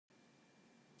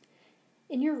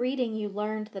In your reading, you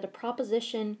learned that a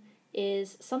proposition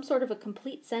is some sort of a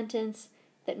complete sentence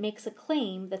that makes a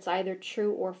claim that's either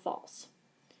true or false.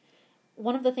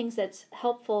 One of the things that's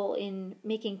helpful in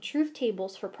making truth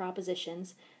tables for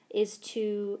propositions is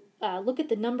to look at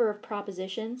the number of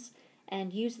propositions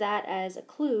and use that as a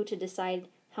clue to decide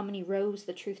how many rows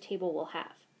the truth table will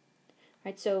have.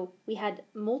 Right, so we had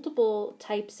multiple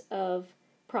types of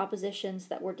propositions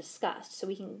that were discussed, so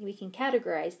we can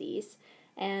categorize these.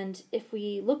 And if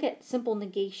we look at simple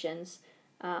negations,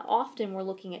 often we're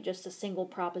looking at just a single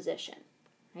proposition.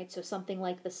 Right, so something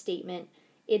like the statement,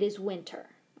 "It is winter,"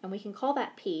 and we can call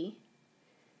that P.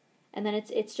 And then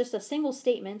it's just a single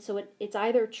statement, so it's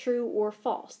either true or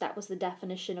false. That was the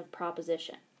definition of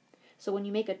proposition. So when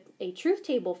you make a truth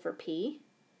table for P,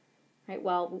 right,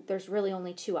 well, there's really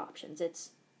only two options.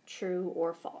 It's true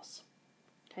or false.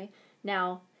 Okay.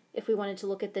 Now, if we wanted to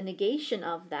look at the negation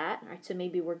of that, right, so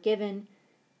maybe we're given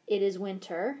 "it is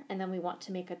winter," and then we want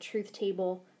to make a truth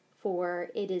table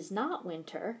for "it is not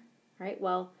winter," right?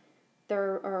 Well,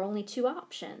 there are only two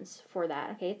options for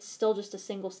that. Okay, it's still just a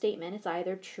single statement. It's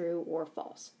either true or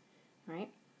false, right?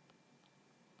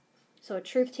 So a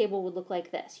truth table would look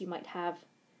like this. You might have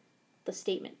the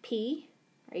statement P,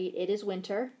 right? "It is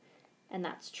winter," and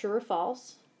that's true or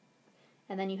false.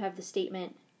 And then you have the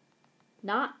statement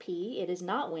not P, "it is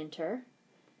not winter,"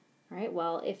 right?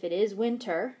 Well, if it is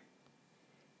winter,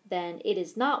 then "it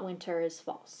is not winter" is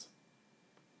false.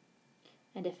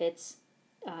 And if "it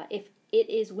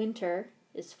is winter"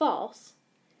 is false,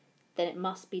 then it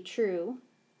must be true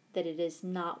that it is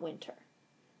not winter.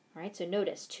 All right, so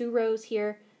notice 2 rows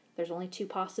here. There's only 2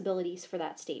 possibilities for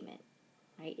that statement.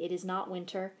 Right? "It is not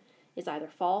winter" is either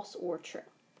false or true.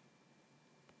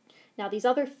 Now these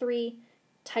other 3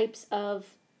 types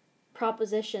of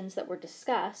propositions that were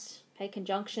discussed, okay,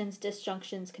 conjunctions,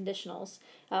 disjunctions, conditionals,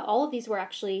 all of these were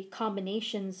actually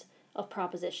combinations of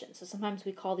propositions. So sometimes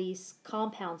we call these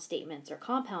compound statements or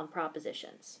compound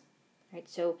propositions. Right?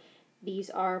 So these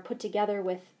are put together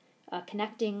with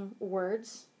connecting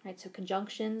words. Right? So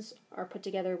conjunctions are put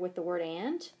together with the word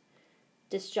 "and."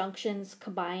 Disjunctions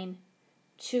combine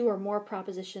 2 or more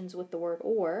propositions with the word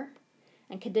 "or."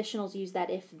 And conditionals use that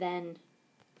if-then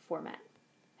format.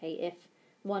 Okay? If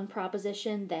one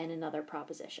proposition, then another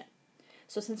proposition.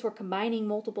 So since we're combining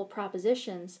multiple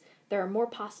propositions, there are more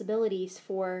possibilities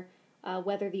for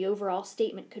whether the overall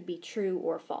statement could be true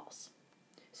or false.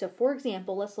 So for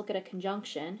example, let's look at a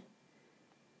conjunction.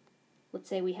 Let's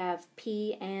say we have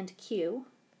P and Q.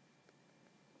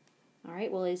 All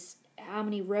right, well, how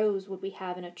many rows would we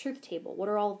have in a truth table? What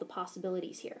are all of the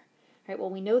possibilities here? All right,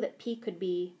 well, we know that P could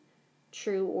be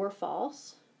true or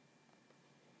false.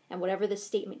 And whatever the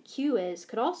statement Q is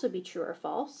could also be true or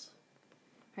false.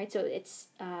 Right, so it's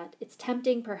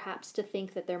tempting perhaps to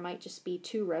think that there might just be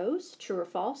 2 rows, true or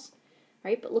false.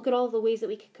 Right, but look at all of the ways that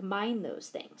we could combine those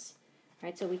things.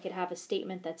 Right, so we could have a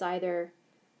statement that's either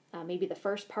maybe the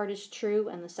first part is true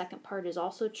and the second part is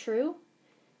also true.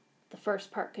 The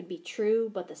first part could be true,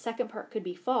 but the second part could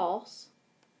be false.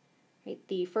 Right,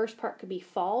 the first part could be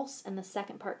false and the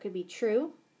second part could be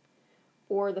true.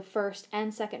 Or the first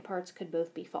and second parts could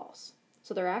both be false.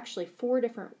 So there are actually 4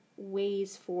 different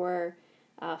ways for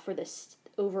this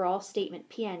overall statement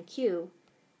P and Q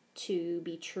to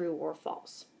be true or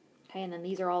false. Okay, and then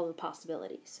these are all the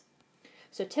possibilities.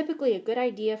 So typically a good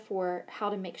idea for how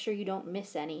to make sure you don't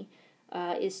miss any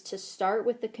is to start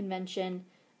with the convention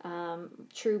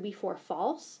true before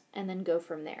false and then go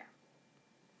from there.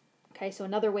 Okay, so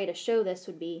another way to show this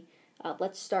would be,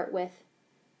 let's start with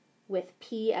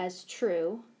P as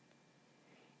true,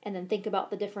 and then think about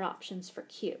the different options for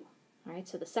Q. All right,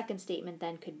 so the second statement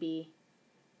then could be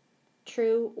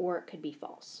true or it could be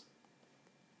false.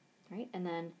 All right, and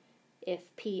then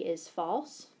if P is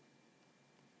false,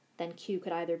 then Q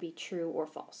could either be true or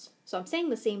false. So I'm saying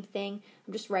the same thing,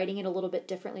 I'm just writing it a little bit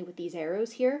differently with these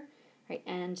arrows here. Right,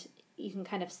 and you can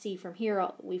kind of see from here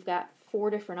we've got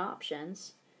 4 different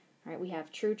options. All right, we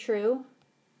have true, true,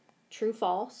 true,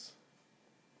 false,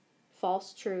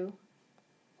 false, true,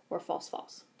 or false,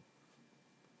 false.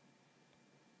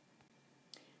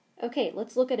 Okay,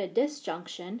 let's look at a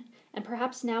disjunction, and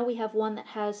perhaps now we have one that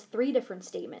has 3 different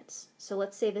statements. So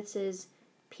let's say this is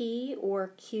P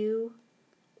or Q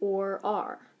or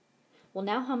R. Well,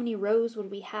 now how many rows would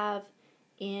we have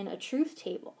in a truth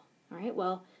table? All right,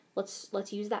 well,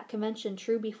 let's use that convention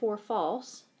true before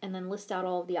false and then list out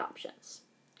all of the options.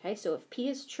 Okay, so if P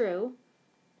is true,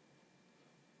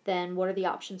 then what are the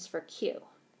options for Q?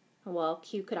 Well,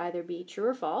 Q could either be true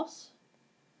or false.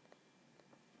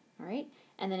 All right,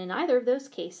 and then in either of those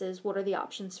cases, what are the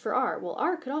options for R? Well,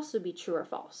 R could also be true or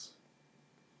false.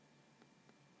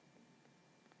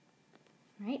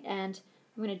 right? And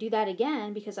I'm going to do that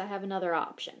again because I have another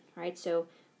option, right? So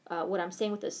what I'm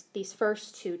saying with these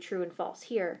first two, true and false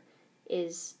here,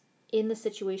 is in the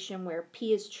situation where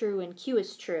P is true and Q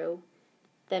is true,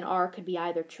 then R could be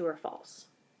either true or false.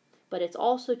 But it's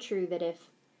also true that if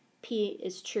P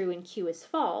is true and Q is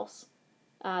false,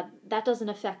 that doesn't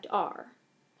affect R.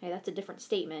 Okay, that's a different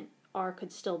statement. R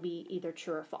could still be either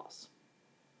true or false.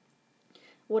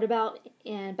 What about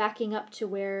backing up to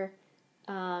where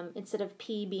instead of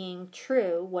P being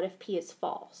true, what if P is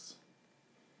false?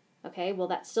 Okay, well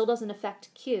that still doesn't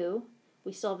affect Q.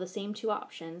 We still have the same two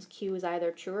options. Q is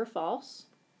either true or false.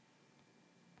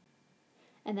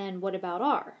 And then what about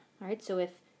R? All right, so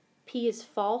if P is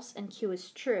false and Q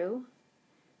is true,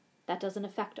 that doesn't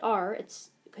affect R. It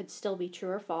could still be true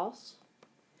or false.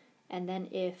 And then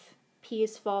if P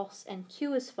is false and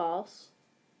Q is false,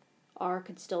 R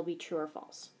could still be true or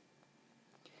false.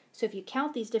 So if you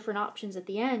count these different options at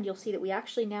the end, you'll see that we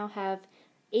actually now have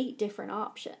 8 different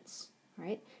options,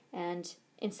 right? And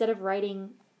instead of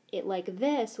writing it like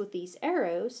this with these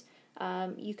arrows,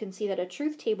 you can see that a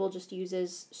truth table just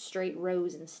uses straight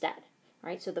rows instead,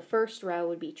 right? So the first row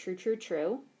would be true, true,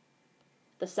 true.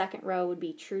 The second row would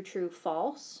be true, true,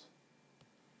 false.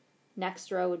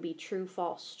 Next row would be true,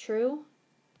 false, true.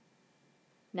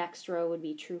 Next row would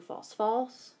be true, false,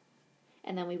 false.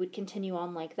 And then we would continue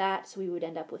on like that, so we would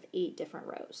end up with 8 different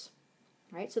rows.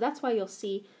 Right? So that's why you'll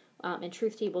see in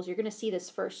truth tables, you're going to see this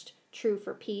first true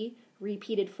for P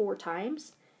repeated 4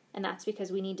 times, and that's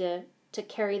because we need to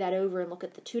carry that over and look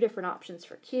at the 2 different options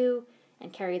for Q,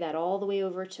 and carry that all the way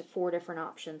over to 4 different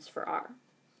options for R.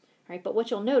 Right? But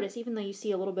what you'll notice, even though you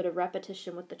see a little bit of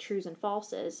repetition with the trues and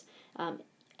falses,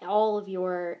 all of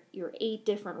your 8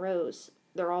 different rows,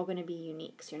 they're all going to be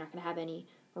unique, so you're not going to have any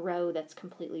row that's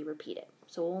completely repeated.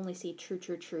 So we'll only see true,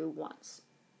 true, true once.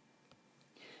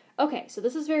 Okay, so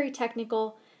this is very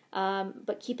technical,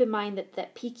 but keep in mind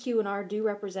that P, Q, and R do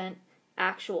represent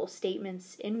actual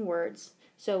statements in words.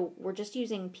 So we're just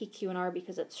using P, Q, and R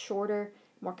because it's shorter,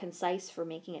 more concise for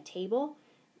making a table,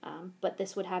 but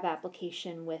this would have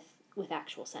application with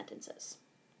actual sentences.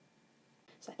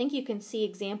 So I think you can see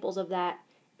examples of that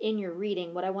in your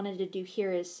reading. What I wanted to do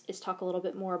here is talk a little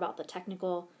bit more about the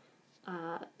technical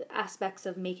aspects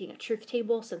of making a truth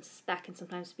table, since that can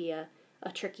sometimes be a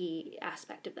tricky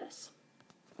aspect of this.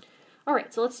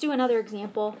 Alright, so let's do another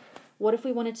example. What if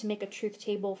we wanted to make a truth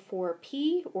table for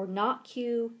P or not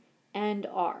Q and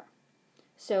R?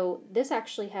 So this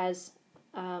actually has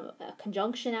a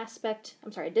disjunction aspect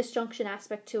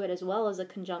to it as well as a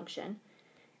conjunction.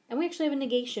 And we actually have a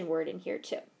negation word in here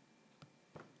too.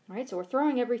 Alright, so we're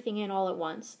throwing everything in all at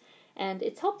once. And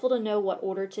it's helpful to know what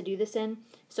order to do this in.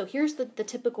 So here's the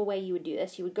typical way you would do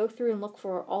this. You would go through and look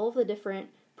for all of the different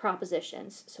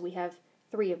propositions. So we have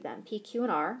 3 of them, P, Q,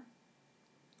 and R.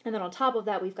 And then on top of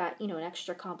that, we've got, an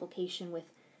extra complication with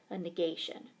a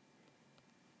negation.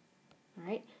 All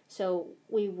right, so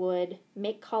we would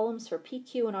make columns for P,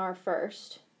 Q, and R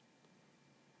first.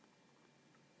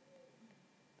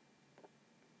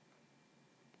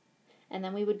 And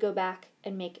then we would go back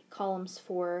and make columns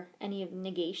for any of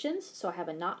negations. So I have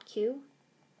a not Q.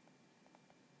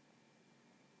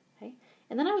 Okay,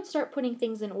 and then I would start putting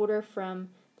things in order from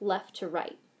left to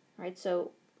right. All right,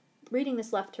 so reading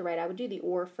this left to right, I would do the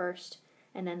or first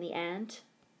and then the and.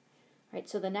 Right,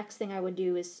 so the next thing I would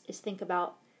do is think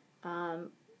about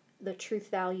the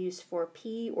truth values for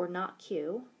P or not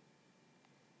Q.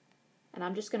 And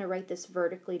I'm just going to write this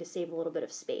vertically to save a little bit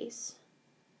of space.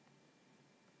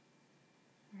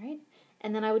 All right,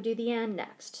 and then I would do the and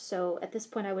next. So at this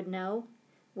point I would know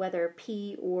whether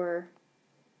P or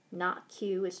not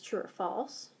Q is true or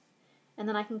false. And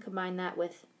then I can combine that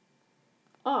with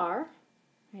R,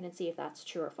 right, and see if that's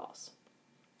true or false.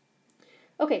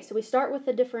 Okay, so we start with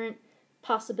the different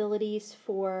possibilities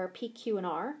for P, Q, and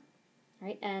R,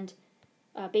 right? And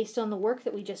based on the work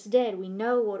that we just did, we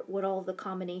know what all of the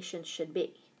combinations should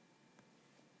be.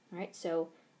 All right, so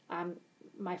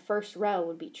my first row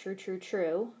would be true, true,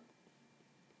 true,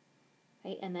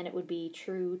 right? And then it would be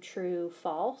true, true,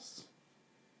 false,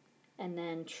 and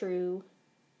then true,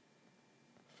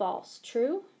 false,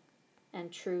 true,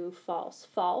 and true, false,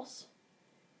 false.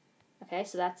 Okay,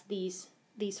 so that's these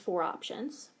 4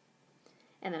 options.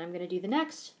 And then I'm going to do the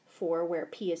next 4 where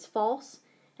P is false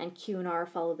and Q and R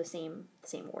follow the same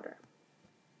order.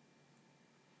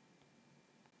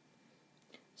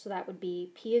 So that would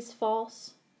be P is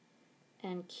false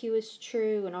and Q is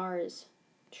true and R is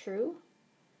true.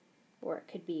 Or it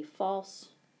could be false,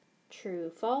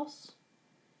 true, false.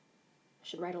 I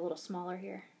should write a little smaller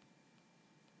here.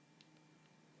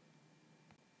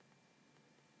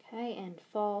 Okay, and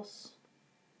false,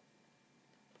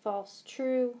 false,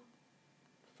 true,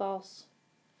 false,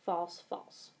 false,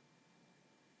 false.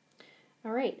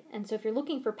 All right, and so if you're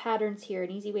looking for patterns here, an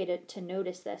easy way to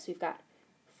notice this, we've got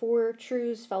 4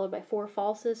 trues followed by 4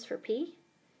 falses for P.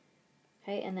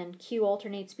 Okay, and then Q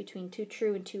alternates between 2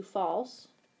 true and 2 false.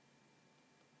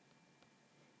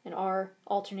 And R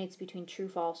alternates between true,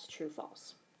 false, true,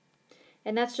 false.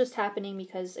 And that's just happening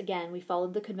because, again, we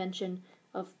followed the convention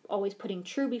of always putting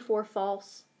true before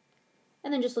false,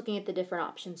 and then just looking at the different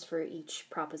options for each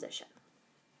proposition.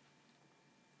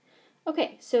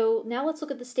 Okay, so now let's look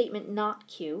at the statement not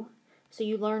Q. So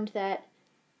you learned that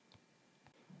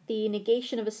the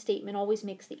negation of a statement always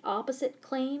makes the opposite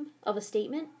claim of a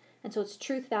statement, and so its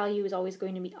truth value is always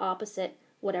going to be opposite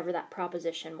whatever that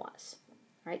proposition was.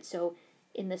 All right, so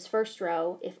in this first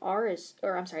row, if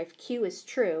if Q is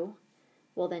true,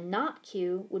 well then not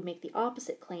Q would make the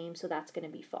opposite claim, so that's going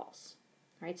to be false.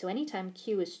 All right, so anytime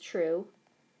Q is true,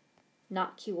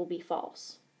 not Q will be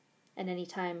false. And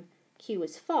anytime Q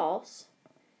is false,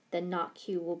 then not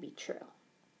Q will be true.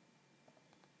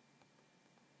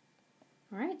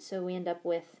 All right, so we end up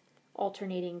with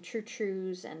alternating true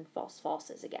trues and false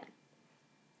falses again.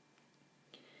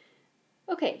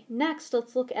 Okay, next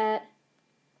let's look at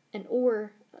an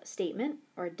or statement,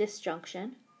 or a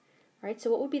disjunction. All right, so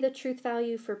what would be the truth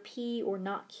value for P or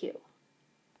not Q?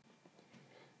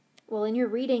 Well, in your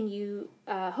reading, you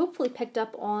hopefully picked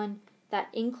up on that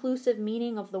inclusive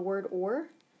meaning of the word or.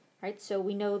 Right, so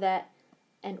we know that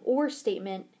an or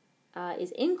statement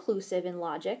is inclusive in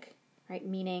logic, right,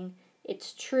 meaning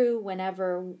it's true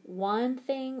whenever one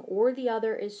thing or the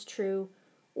other is true,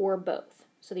 or both.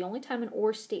 So the only time an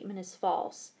or statement is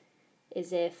false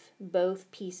is if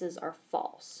both pieces are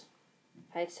false.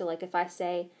 Okay, so like if I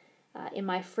say, in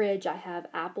my fridge I have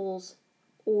apples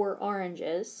or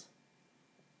oranges,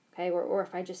 okay, or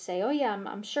if I just say, oh yeah,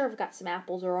 I'm sure I've got some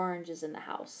apples or oranges in the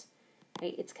house.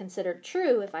 Right? It's considered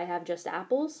true if I have just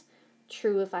apples,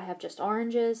 true if I have just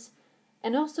oranges,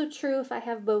 and also true if I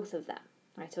have both of them.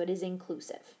 Right? So it is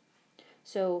inclusive.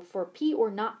 So for P or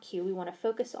not Q, we want to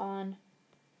focus on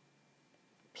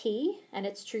P and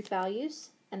its truth values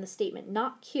and the statement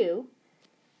not Q,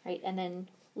 right? And then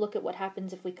look at what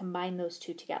happens if we combine those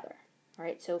two together. All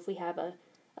right? So if we have a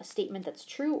statement that's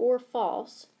true or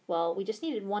false, well, we just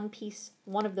needed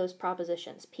one of those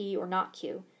propositions, P or not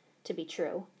Q, to be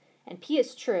true. And P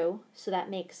is true, so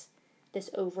that makes this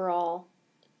overall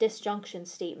disjunction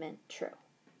statement true.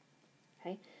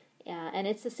 Okay, and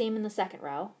it's the same in the second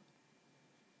row.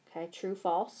 Okay, true,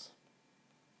 false.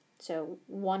 So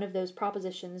one of those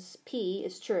propositions, P,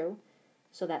 is true,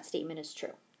 so that statement is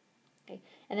true. Okay,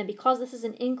 and then because this is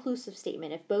an inclusive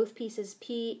statement, if both pieces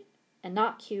P and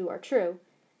not Q are true,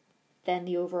 then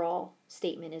the overall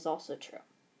statement is also true.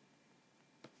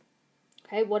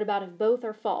 Okay, what about if both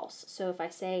are false? So if I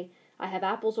say I have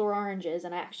apples or oranges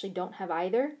and I actually don't have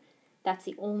either, that's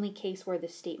the only case where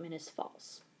this statement is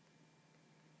false.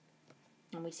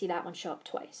 And we see that one show up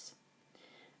twice.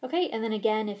 Okay, and then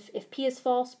again, if P is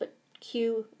false but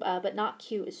not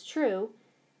Q is true,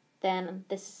 then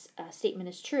this statement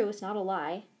is true. It's not a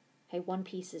lie. Okay, one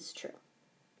piece is true.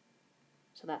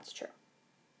 So that's true.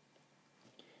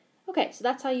 Okay, so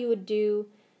that's how you would do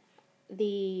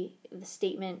the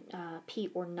statement P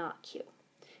or not Q.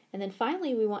 And then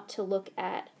finally we want to look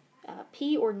at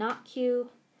P or not Q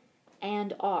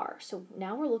and R. So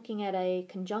now we're looking at a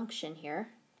conjunction here.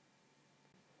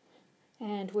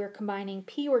 And we're combining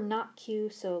P or not Q,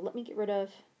 so let me get rid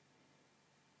of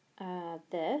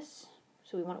this.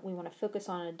 So we want to focus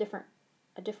on a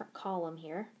different column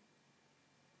here.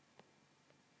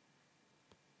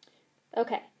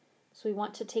 Okay, so we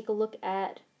want to take a look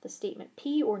at the statement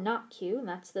P or not Q, and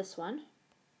that's this one.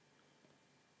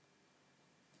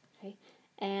 Okay,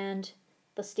 and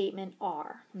the statement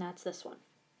R, and that's this one.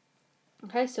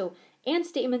 Okay, so and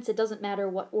statements, it doesn't matter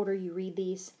what order you read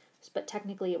these, but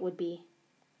technically it would be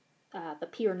the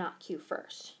P or not Q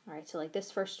first. All right, so like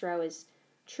this first row is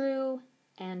true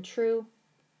and true.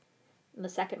 And the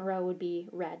second row would be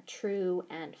read true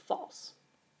and false.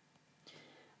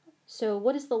 So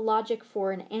what is the logic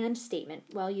for an and statement?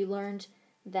 Well, you learned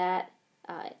that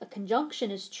a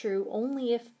conjunction is true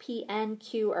only if P and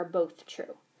Q are both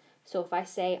true. So if I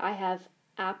say I have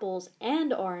apples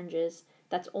and oranges,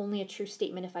 that's only a true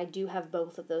statement if I do have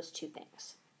both of those two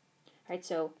things. All right,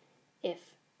 so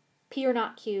if P or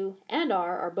not Q and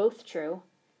R are both true,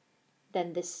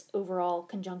 then this overall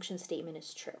conjunction statement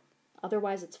is true.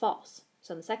 Otherwise, it's false.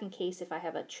 So in the second case, if I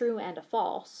have a true and a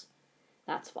false,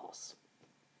 that's false.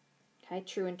 Okay,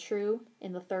 true and true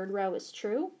in the third row is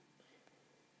true.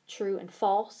 True and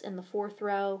false in the fourth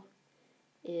row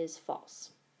is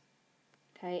false.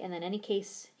 Okay, and then any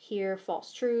case here,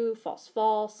 false, true, false,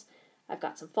 false. I've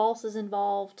got some falses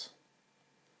involved.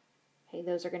 Okay,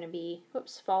 those are going to be,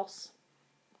 whoops, false.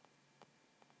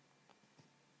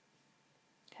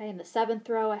 Okay, in the 7th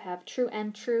row I have true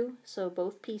and true, so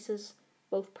both pieces,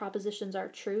 both propositions are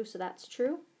true, so that's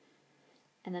true.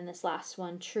 And then this last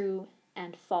one, true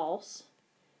and false,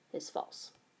 is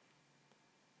false.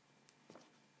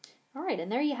 All right,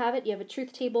 and there you have it. You have a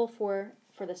truth table for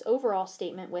this overall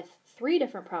statement with 3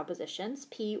 different propositions,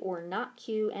 P or not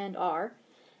Q and R.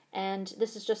 And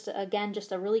this is just, again,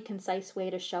 just a really concise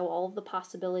way to show all of the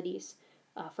possibilities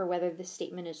for whether this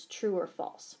statement is true or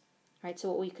false. All right, so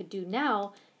what we could do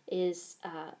now is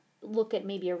look at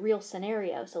maybe a real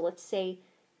scenario. So let's say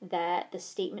that the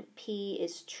statement P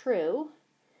is true,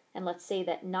 and let's say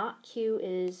that not Q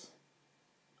is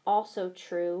also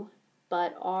true,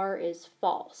 but R is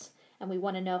false. And we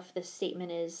want to know if this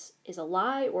statement is a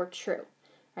lie or true.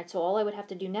 All right, so all I would have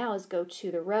to do now is go to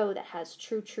the row that has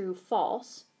true, true,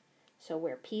 false. So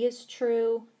where P is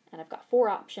true, and I've got 4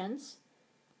 options.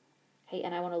 Okay,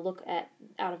 and I want to look at,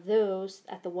 out of those,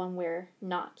 at the one where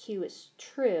not Q is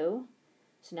true.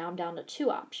 So now I'm down to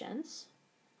 2 options.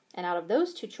 And out of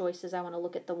those 2 choices, I want to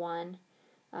look at the one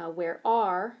where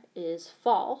R is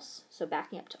false. So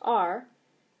backing up to R,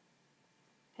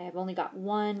 okay, I've only got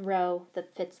 1 row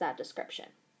that fits that description.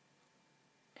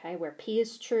 Okay, where P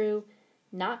is true,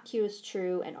 not Q is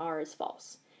true, and R is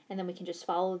false. And then we can just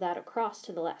follow that across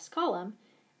to the last column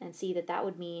and see that that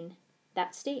would mean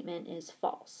that statement is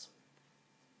false.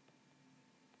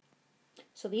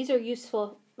 So these are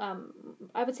useful,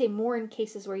 I would say more in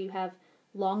cases where you have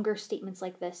longer statements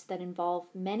like this that involve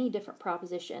many different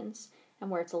propositions and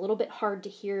where it's a little bit hard to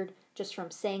hear just from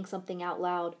saying something out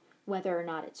loud whether or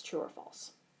not it's true or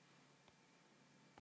false.